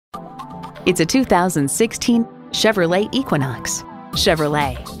It's a 2016 Chevrolet Equinox.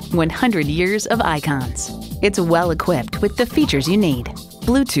 Chevrolet, 100 years of icons. It's well equipped with the features you need.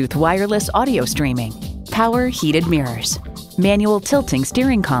 Bluetooth wireless audio streaming, power heated mirrors, manual tilting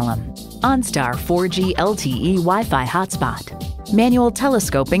steering column, OnStar 4G LTE Wi-Fi hotspot, manual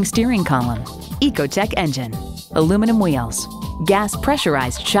telescoping steering column, Ecotech engine, aluminum wheels, gas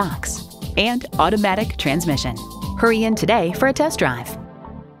pressurized shocks, and automatic transmission. Hurry in today for a test drive.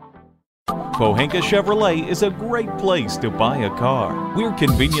 Pohanka Chevrolet is a great place to buy a car. We're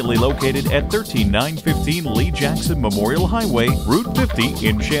conveniently located at 13915 Lee Jackson Memorial Highway, Route 50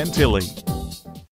 in Chantilly.